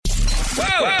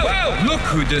Whoa! Look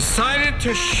who decided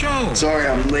to show. Sorry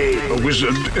I'm late. A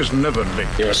wizard is never late.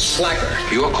 You're a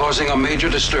slacker. You're causing a major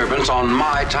disturbance on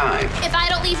my time. If I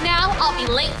don't leave now, I'll be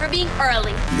late for being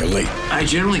early. You're late. I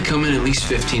generally come in at least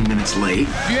 15 minutes late.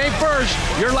 If you ain't first,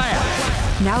 you're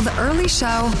last. Now the early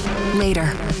show,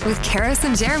 later, with Karis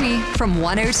and Jeremy from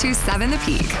 102.7 The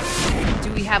Peak.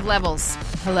 Do we have levels?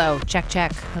 Hello, check.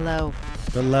 Hello.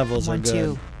 The levels are 1, good.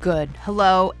 2. Good.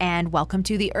 Hello, and welcome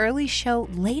to the Early Show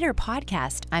Later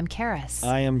podcast. I'm Karis.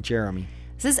 I am Jeremy.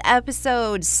 This is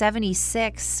episode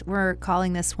 76. We're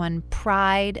calling this one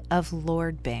Pride of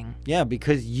Lord Byng. Yeah,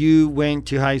 because you went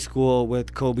to high school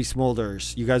with Kobe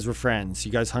Smulders. You guys were friends.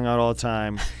 You guys hung out all the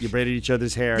time. You braided each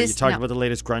other's hair. You talked about the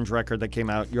latest grunge record that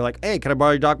came out. You're like, hey, can I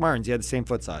borrow your Doc Martens? You had the same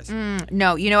foot size.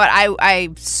 No, you know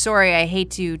what? Sorry, I hate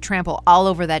to trample all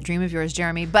over that dream of yours,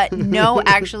 Jeremy. But no,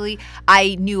 actually,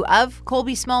 I knew of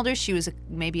Colby Smulders. She was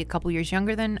maybe a couple years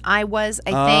younger than I was, I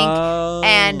think. Oh.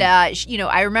 And,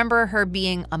 I remember her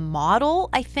being a model,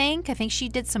 I think. I think she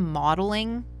did some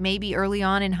modeling maybe early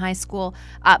on in high school.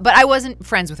 But I wasn't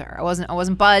friends with her. I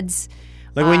wasn't buds.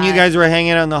 Like when you guys were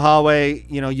hanging out in the hallway,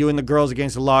 you and the girls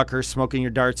against the locker, smoking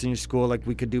your darts in your school like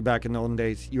we could do back in the olden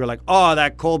days. You were like, oh,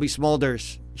 that Colby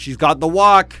Smulders. She's got the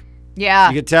walk. Yeah.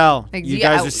 You could tell. You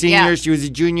guys were seniors. Yeah. She was a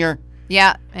junior.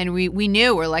 Yeah, and we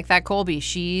knew. We're like that Colby.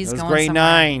 She's Those going grade somewhere.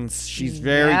 nines. She's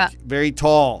very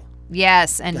tall.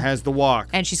 Yes, and has the walk,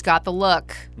 and she's got the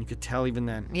look. You could tell even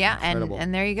then. Yeah, Incredible.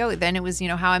 and there you go. Then it was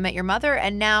How I Met Your Mother,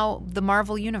 and now the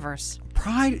Marvel Universe.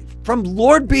 Pride from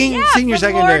Lord Byng, senior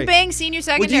secondary. Lord Byng, senior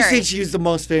secondary. Would you say she's the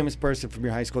most famous person from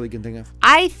your high school that you can think of?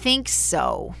 I think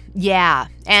so. Yeah,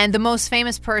 and the most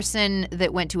famous person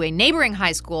that went to a neighboring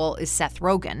high school is Seth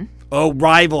Rogen. Oh,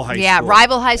 rival high school. Yeah,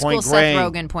 rival high school. Point Seth Grey.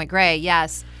 Rogen, Point Grey.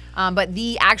 Yes. But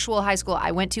the actual high school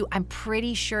I went to, I'm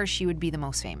pretty sure she would be the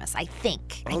most famous. I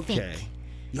think. Okay.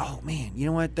 Oh, man. You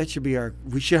know what? That should be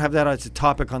we should have that as a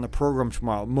topic on the program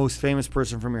tomorrow. Most famous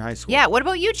person from your high school. Yeah. What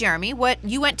about you, Jeremy?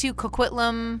 You went to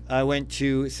Coquitlam? I went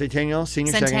to Centennial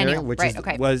Senior Secondary, which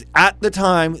was at the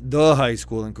time the high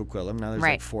school in Coquitlam. Now there's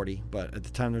like 40, but at the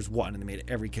time there's one, and they made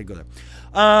every kid go there.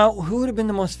 Who would have been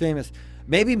the most famous?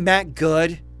 Maybe Matt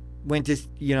Good went to,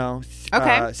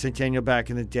 Centennial back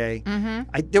in the day.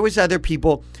 Mm-hmm. There was other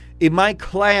people. In my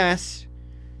class,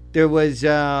 there was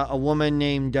a woman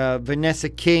named Vanessa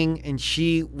King, and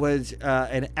she was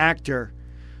an actor.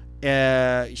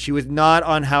 She was not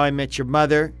on How I Met Your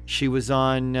Mother. She was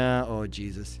on,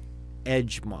 Edgemont.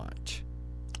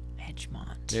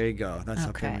 There you go. That's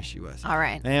how famous she was. All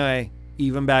right. Anyway,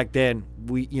 even back then,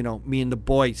 me and the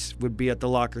boys would be at the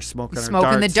locker smoking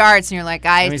the darts, and you're like,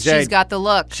 she's got the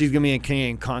look. She's going to be in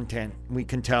Canadian content. We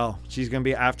can tell. She's going to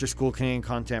be after-school Canadian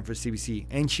content for CBC.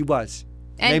 And she was.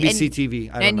 Maybe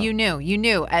CTV. I don't know. You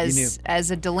knew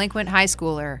as a delinquent high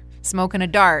schooler smoking a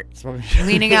dart,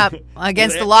 leaning up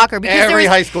against the locker. Because every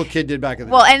high school kid did back in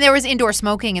the day. Well, and there was indoor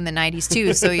smoking in the 90s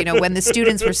too. So when the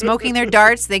students were smoking their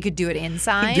darts, they could do it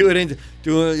inside. We'd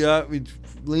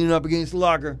leaning up against the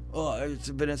locker. Oh, it's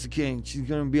Vanessa King. She's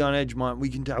going to be on Edgemont. We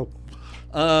can tell.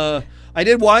 I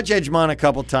did watch Edgemont a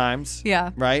couple times.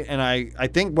 Yeah. Right? And I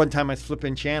think one time I was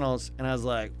flipping channels, and I was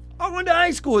like, I went to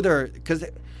high school with her. Because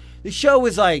the show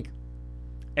was like,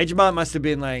 Edgemont must have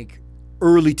been like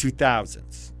early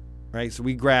 2000s. Right? So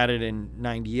we graduated in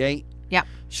 98. Yeah.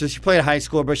 So she played high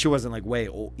school, but she wasn't like way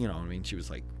old. You know what I mean? She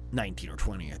was like 19 or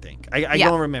 20, I think. I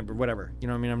don't remember. Whatever. You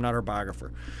know what I mean? I'm not her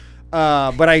biographer.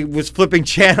 But I was flipping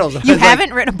channels. You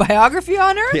haven't written a biography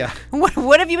on her? Yeah.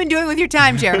 What have you been doing with your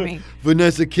time, Jeremy?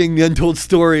 Vanessa King, The Untold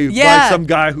Story by some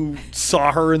guy who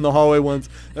saw her in the hallway once.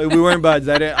 We weren't buds.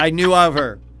 I knew of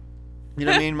her. You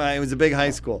know what I mean? It was a big high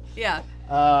school. Yeah.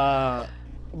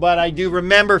 But I do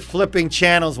remember flipping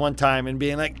channels one time and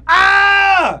being like,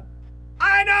 I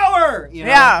know her!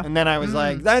 Yeah. And then I was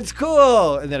like, that's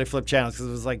cool. And then I flipped channels because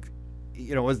it was like,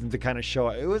 it wasn't the kind of show.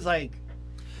 It was like,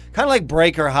 kind of like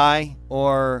Breaker High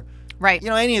or,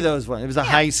 any of those ones. It was a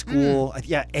high school.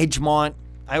 Yeah, Edgemont.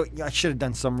 I should have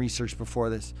done some research before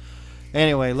this.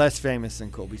 Anyway, less famous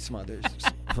than Colby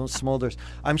Smulders.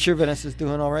 I'm sure Vanessa's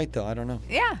doing all right, though. I don't know.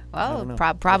 Yeah, well,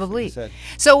 probably.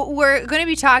 So we're going to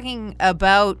be talking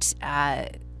about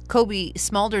Colby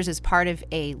Smulders as part of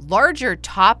a larger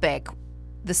topic.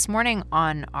 This morning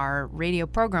on our radio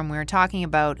program, we were talking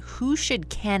about who should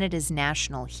Canada's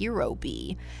national hero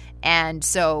be. And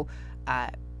so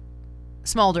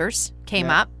Smulders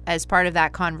came up as part of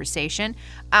that conversation.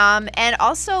 And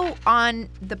also on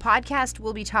the podcast,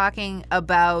 we'll be talking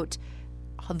about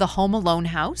the Home Alone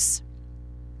house.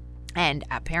 And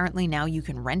apparently now you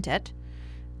can rent it.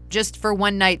 just for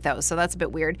one night, though, so that's a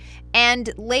bit weird.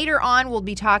 And later on, we'll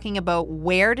be talking about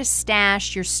where to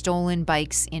stash your stolen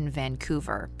bikes in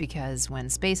Vancouver, because when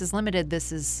space is limited,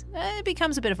 it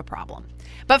becomes a bit of a problem.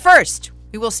 But first,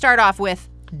 we will start off with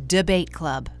Debate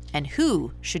Club, and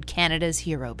who should Canada's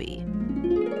hero be?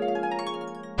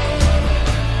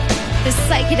 The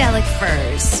Psychedelic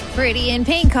Furs, Pretty in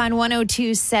Pink on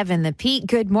 102.7 The Peak.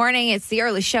 Good morning. It's the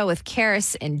early show with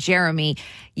Karis and Jeremy.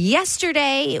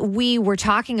 Yesterday, we were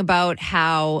talking about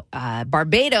how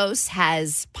Barbados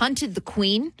has punted the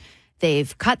Queen.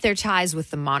 They've cut their ties with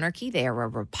the monarchy. They are a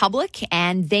republic,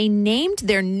 and they named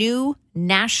their new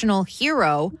national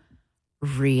hero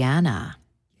Rihanna.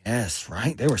 Yes,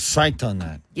 right. They were psyched on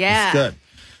that. Yeah. That's good.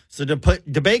 So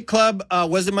Debate Club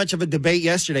wasn't much of a debate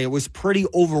yesterday. It was pretty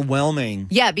overwhelming.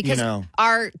 Yeah, because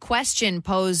our question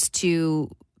posed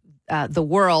to the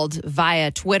world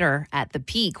via Twitter at the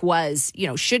Peak was,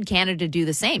 should Canada do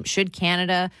the same? Should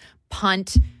Canada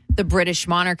punt the British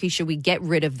monarchy? Should we get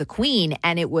rid of the Queen?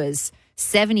 And it was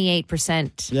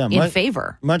 78% in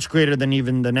favor. Much greater than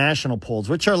even the national polls,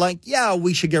 which are like,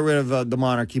 we should get rid of the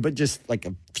monarchy, but just like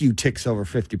a few ticks over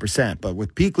 50%. But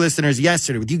with Peak listeners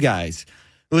yesterday, with you guys,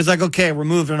 it was like, okay, we're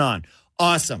moving on.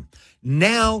 Awesome.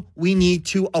 Now we need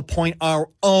to appoint our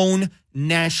own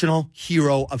national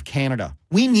hero of Canada.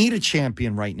 We need a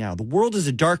champion right now. The world is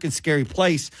a dark and scary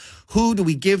place. Who do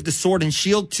we give the sword and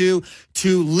shield to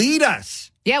lead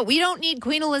us? Yeah, we don't need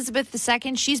Queen Elizabeth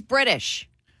II. She's British.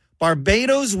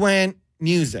 Barbados went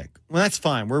music. Well, that's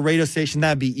fine. We're a radio station.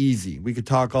 That'd be easy. We could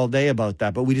talk all day about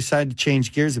that. But we decided to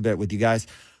change gears a bit with you guys.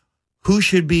 Who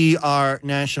should be our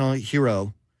national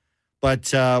hero?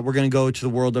 But we're going to go to the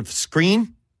world of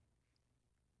screen.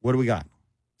 What do we got?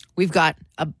 We've got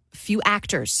a few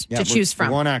actors to choose from.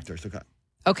 One actors, okay.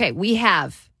 Okay, we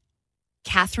have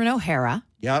Catherine O'Hara.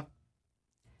 Yep.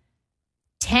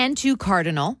 Tantu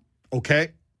Cardinal.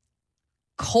 Okay.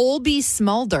 Colby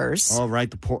Smulders. All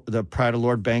right, the Pride of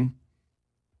Lord Byng.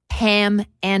 Pam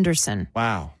Anderson.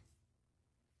 Wow.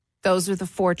 Those are the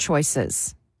four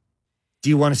choices. Do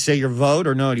you want to say your vote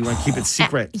or no? Do you want to keep it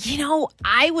secret?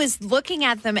 I was looking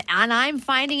at them and I'm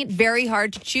finding it very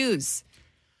hard to choose.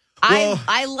 Well,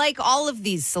 I like all of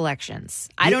these selections.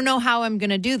 I don't know how I'm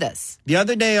going to do this. The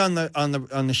other day on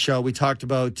the show, we talked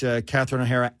about Catherine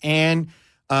O'Hara and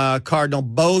Cardinal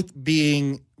both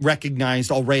being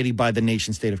recognized already by the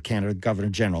nation state of Canada. The Governor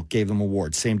General gave them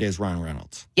awards, same day as Ryan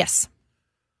Reynolds. Yes.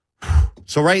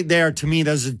 So right there, to me,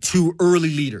 those are two early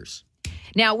leaders.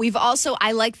 Now,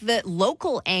 I like the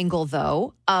local angle,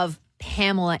 though, of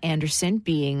Pamela Anderson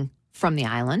being from the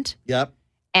island. Yep.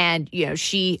 And,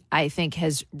 she, I think,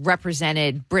 has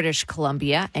represented British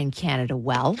Columbia and Canada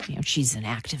well. She's an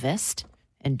activist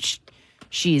and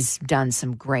she's done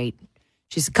some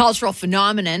she's a cultural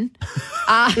phenomenon.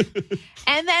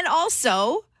 And then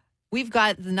also, we've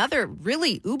got another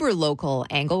really uber local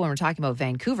angle when we're talking about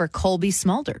Vancouver, Colby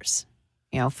Smulders.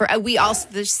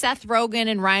 There's Seth Rogen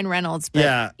and Ryan Reynolds.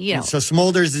 But, So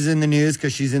Smulders is in the news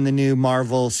because she's in the new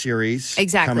Marvel series.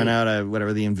 Exactly. Coming out of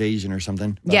whatever, The Invasion or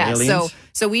something. Yeah. Aliens.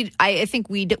 So I think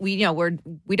we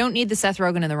don't need the Seth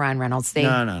Rogen and the Ryan Reynolds. They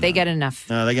get enough.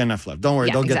 No, they get enough left. Don't worry.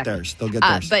 Yeah, they'll exactly. get theirs. They'll get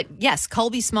theirs. But yes,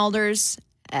 Colby Smulders,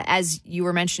 as you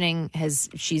were mentioning,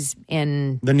 she's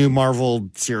in the new Marvel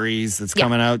series that's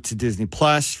coming out to Disney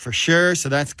Plus for sure. So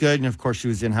that's good. And of course, she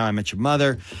was in How I Met Your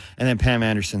Mother. And then Pam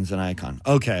Anderson's an icon.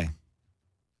 Okay,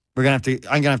 I'm gonna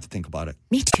have to think about it.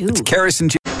 Me too. It's Karis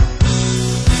and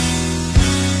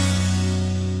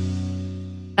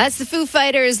That's the Foo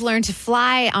Fighters, Learn to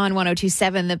Fly on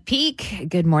 102.7 The Peak.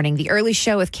 Good morning. The early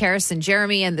show with Karis and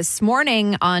Jeremy. And this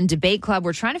morning on Debate Club,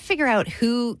 we're trying to figure out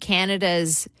who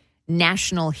Canada's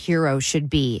national hero should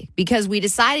be, because we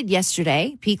decided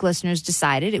yesterday, Peak listeners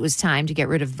decided it was time to get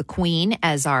rid of the Queen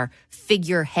as our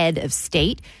figurehead of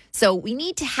state. So we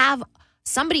need to have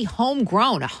somebody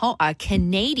homegrown, a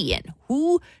Canadian.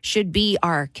 Who should be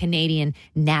our Canadian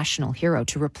national hero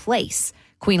to replace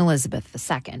Queen Elizabeth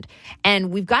II? And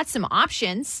we've got some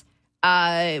options.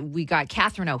 We got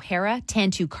Catherine O'Hara,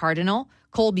 Tantu Cardinal,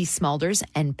 Colby Smulders,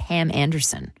 and Pam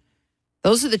Anderson.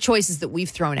 Those are the choices that we've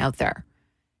thrown out there.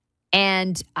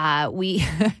 And we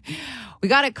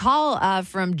got a call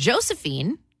from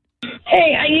Josephine.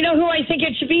 Hey, you know who I think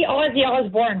it should be? Ozzy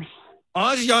Osbourne.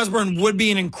 Ozzy Osbourne would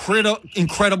be an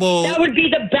incredible... That would be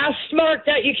the best mark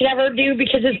that you could ever do,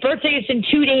 because his birthday is in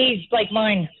 2 days like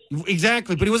mine.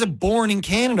 Exactly, but he wasn't born in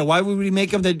Canada. Why would we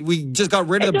make him that we just got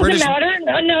rid of the British... It doesn't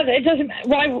matter. No, it doesn't...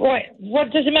 Why?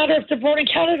 What does it matter if they're born in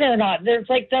Canada or not? There's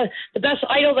like the best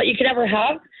idol that you could ever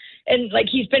have and like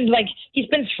he's been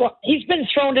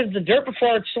thrown into the dirt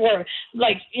before. So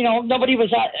like, you know, nobody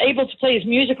was able to play his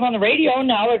music on the radio.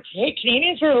 Now it's, hey,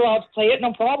 Canadians are allowed to play it,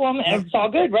 no problem, and it's all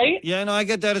good, right? Yeah, no, I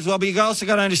get that as well. But you also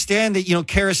got to understand that, you know,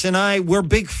 Karis and I, we're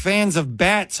big fans of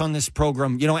bats on this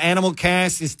program. You know, Animal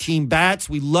Cast is Team Bats.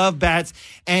 We love bats,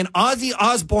 and Ozzy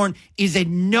Osbourne is a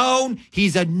known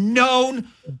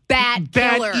bat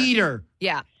eater.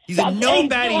 Yeah. He's a known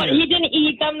bat eater. He didn't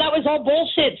eat them. That was all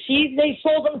bullshit. See, they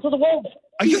sold them to the world.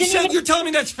 Are you saying you're telling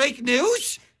me that's fake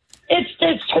news?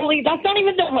 It's totally. That's not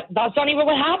even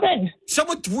what happened.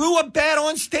 Someone threw a bat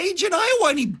on stage in Iowa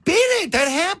and he bit it. That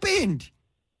happened.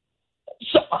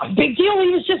 So big deal.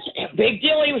 He was just a big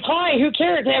deal. He was high. Who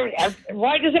cares?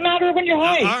 Why does it matter when you're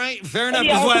high? All right, fair enough.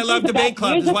 That's why I love debate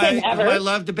clubs. That's why I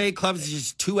love debate clubs. It's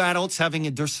just two adults having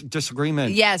a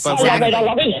disagreement. Yes, but exactly. I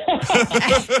love it.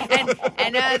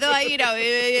 and though, you know,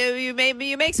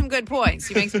 you make some good points.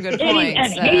 You make some good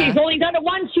points. He's only done it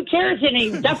once. Who cares? And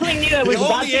he definitely knew it was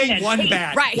about only ate one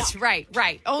bat.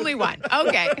 Right. Only one.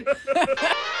 Okay.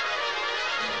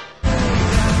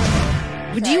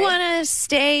 Do you want to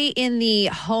stay in the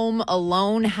Home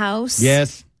Alone house?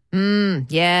 Yes.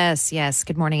 Yes.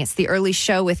 Good morning. It's the early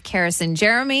show with Karis and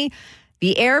Jeremy.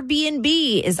 The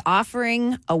Airbnb is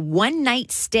offering a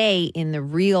one-night stay in the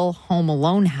real Home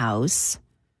Alone house.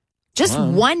 Just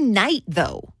one night,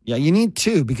 though. Yeah, you need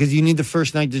two because you need the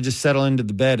first night to just settle into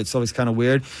the bed. It's always kind of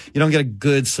weird. You don't get a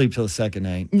good sleep till the second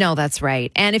night. No, that's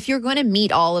right. And if you're going to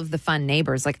meet all of the fun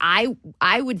neighbors, like I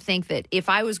would think that if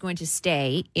I was going to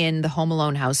stay in the Home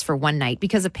Alone house for one night,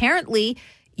 because apparently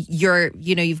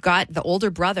you've got the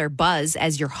older brother, Buzz,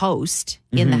 as your host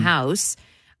in the house.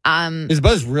 Is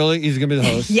Buzz really? He's going to be the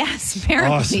host? Yes,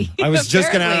 apparently. Awesome. I was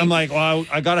just going to, I'm like, well,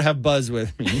 I got to have Buzz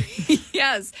with me.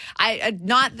 Yes.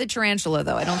 Not the tarantula,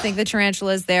 though. I don't think the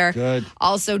tarantula is there. Good.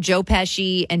 Also, Joe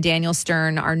Pesci and Daniel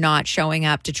Stern are not showing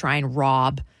up to try and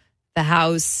rob the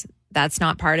house. That's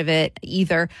not part of it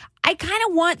either. I kind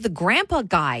of want the grandpa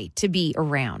guy to be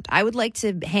around. I would like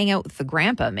to hang out with the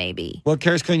grandpa, maybe. Well,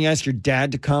 Karis, couldn't you ask your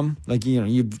dad to come? Like, you know,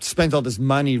 you've spent all this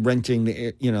money renting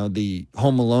the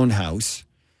Home Alone house.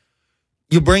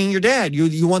 You bring your dad.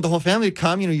 You want the whole family to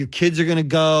come. You know, your kids are going to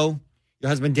go. Your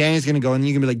husband, Danny's going to go. And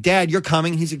you're going to be like, Dad, you're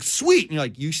coming. And he's like, sweet. And you're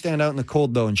like, you stand out in the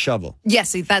cold, though, and shovel.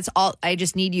 Yes, that's all. I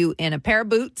just need you in a pair of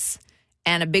boots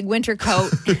and a big winter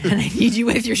coat. And I need you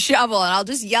with your shovel. And I'll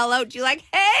just yell out to you like,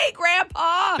 hey,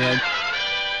 Grandpa. Yeah.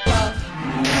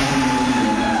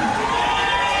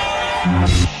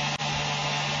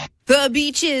 The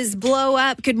beaches blow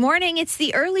up. Good morning. It's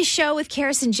the early show with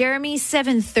Karis and Jeremy,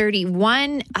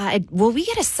 7:31. Will we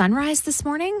get a sunrise this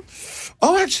morning?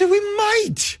 Oh, actually, we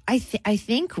might. I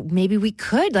think maybe we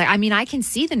could. Like, I mean, I can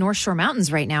see the North Shore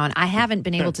Mountains right now, and I haven't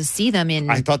been able to see them in 2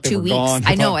 weeks. I thought they were gone.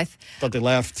 I know. I thought they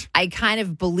left. I kind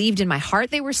of believed in my heart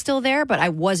they were still there, but I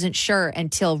wasn't sure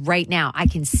until right now. I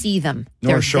can see them.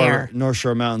 North Shore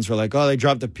Mountains were like, oh, they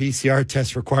dropped the PCR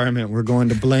test requirement. We're going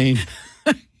to Blaine.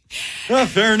 Oh,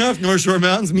 fair enough. North Shore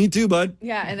Mountains. Me too, bud.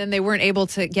 Yeah, and then they weren't able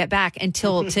to get back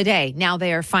until today. Now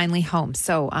they are finally home.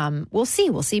 So we'll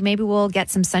see. Maybe we'll get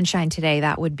some sunshine today.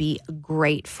 That would be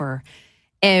great for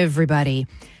everybody.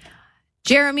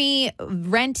 Jeremy,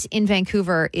 rent in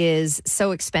Vancouver is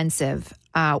so expensive.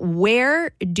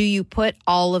 Where do you put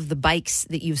all of the bikes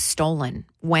that you've stolen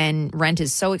when rent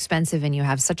is so expensive and you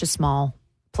have such a small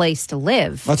place to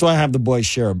live? That's why I have the boys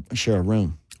share a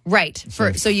room. Right.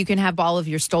 So you can have all of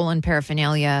your stolen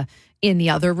paraphernalia in the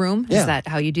other room. Yeah. Is that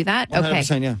how you do that?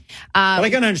 100%, okay. Yeah. But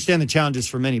I can understand the challenges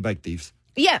for many bike thieves.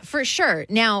 Yeah, for sure.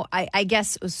 Now, I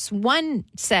guess it was one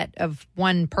set of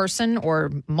one person or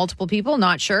multiple people,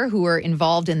 not sure, who were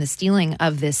involved in the stealing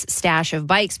of this stash of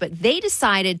bikes, but they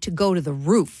decided to go to the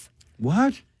roof.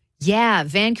 What? Yeah.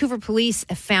 Vancouver police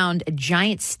found a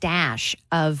giant stash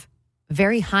of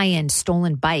very high-end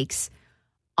stolen bikes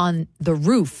on the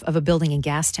roof of a building in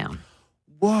Gastown.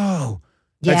 Whoa.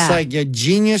 Yeah. That's like a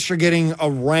genius for getting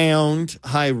around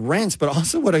high rents, but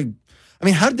also how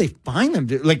did they find them?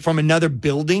 Like from another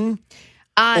building?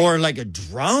 Or like a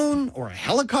drone or a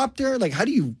helicopter? Like how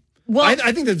do you... Well,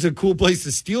 I think that's a cool place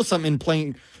to steal something in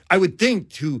plain... I would think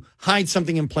to hide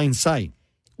something in plain sight.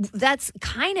 That's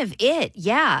kind of it,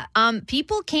 yeah.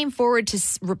 People came forward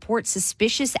to report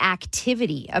suspicious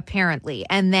activity, apparently,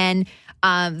 and then...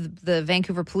 the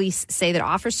Vancouver police say that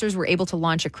officers were able to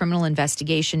launch a criminal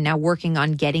investigation, now working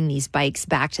on getting these bikes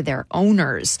back to their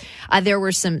owners. There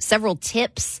were several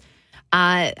tips.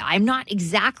 I'm not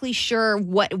exactly sure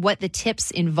what the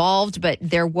tips involved, but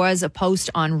there was a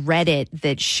post on Reddit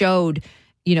that showed,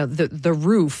 the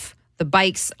roof, the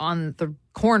bikes on the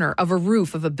corner of a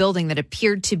roof of a building that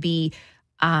appeared to be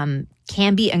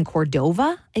Canby and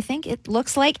Cordova, I think it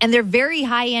looks like. And they're very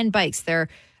high-end bikes. They're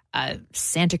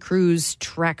Santa Cruz,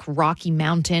 Trek, Rocky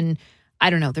Mountain. I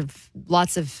don't know. There are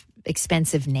lots of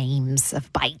expensive names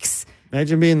of bikes.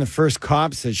 Imagine being the first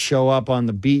cops that show up on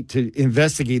the beat to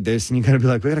investigate this, and you got to be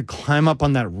like, we got to climb up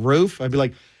on that roof. I'd be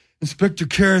like, Inspector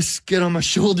Karras, get on my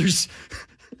shoulders.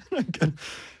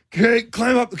 Okay,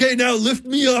 climb up. Okay, now lift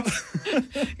me up.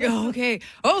 Okay.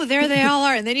 Oh, there they all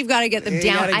are. And then you've got to get them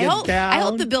down. I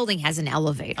hope the building has an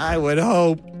elevator. I would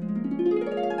hope.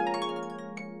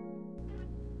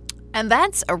 And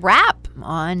that's a wrap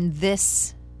on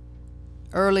this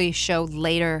early show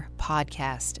later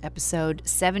podcast, episode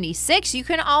 76. You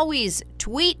can always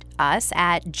tweet us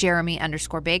at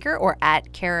Jeremy_Baker or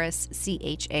at Karras,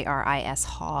 Charis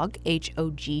Hogg,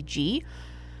 Hogg.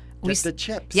 Just the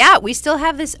chips. Yeah, we still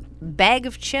have this bag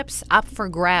of chips up for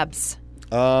grabs.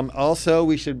 Also,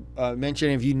 we should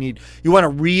mention if you want a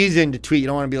reason to tweet. You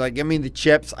don't want to be like, give me the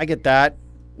chips. I get that.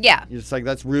 Yeah. You're just like,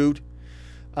 that's rude.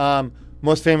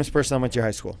 Most famous person that went to your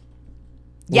high school.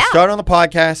 We'll start on the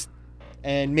podcast,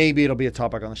 and maybe it'll be a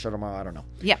topic on the show tomorrow. I don't know.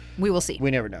 Yeah, we will see.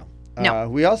 We never know. No.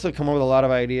 We also come up with a lot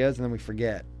of ideas, and then we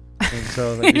forget. And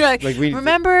so,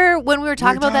 remember when we were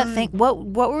talking about that thing? What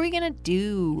were we gonna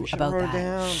do about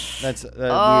that? We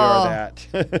are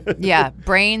that. Yeah,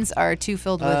 brains are too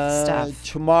filled with stuff.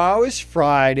 Tomorrow is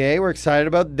Friday. We're excited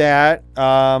about that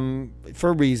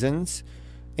for reasons.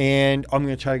 And I'm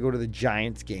going to try to go to the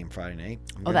Giants game Friday night.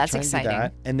 That's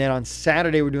exciting. And then on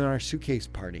Saturday, we're doing our suitcase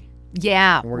party.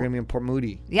 Yeah. And we're going to be in Port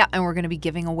Moody. Yeah, and we're going to be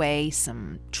giving away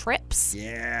some trips.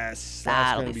 Yes.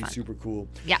 That's going to be super cool.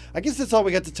 Yeah. I guess that's all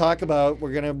we got to talk about.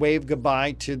 We're going to wave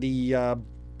goodbye to the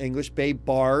English Bay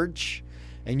Barge.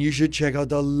 And you should check out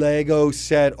the Lego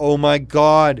set. Oh, my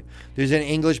God. There's an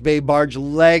English Bay Barge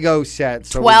Lego set.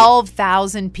 So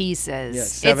 12,000 pieces. Yeah,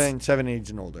 seven age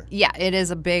and older. Yeah, it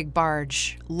is a big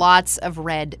barge. Lots of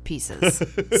red pieces.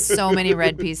 So many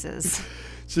red pieces.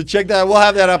 So check that. We'll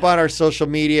have that up on our social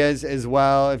medias as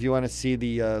well if you want to see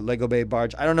the Lego Bay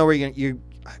Barge. I don't know where you're going to...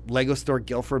 Lego Store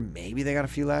Guildford, maybe they got a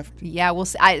few left. Yeah, we'll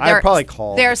see. I'd probably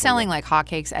call. They're selling like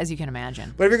hotcakes, as you can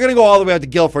imagine. But if you're going to go all the way out to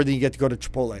Guildford, then you get to go to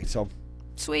Chipotle. So...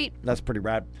 Sweet. That's pretty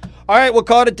rad. All right, we'll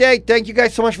call it a day. Thank you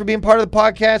guys so much for being part of the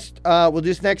podcast. We'll do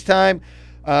this next time.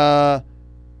 Bye.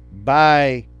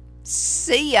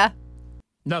 See ya.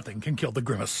 Nothing can kill the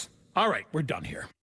grimace. All right, we're done here.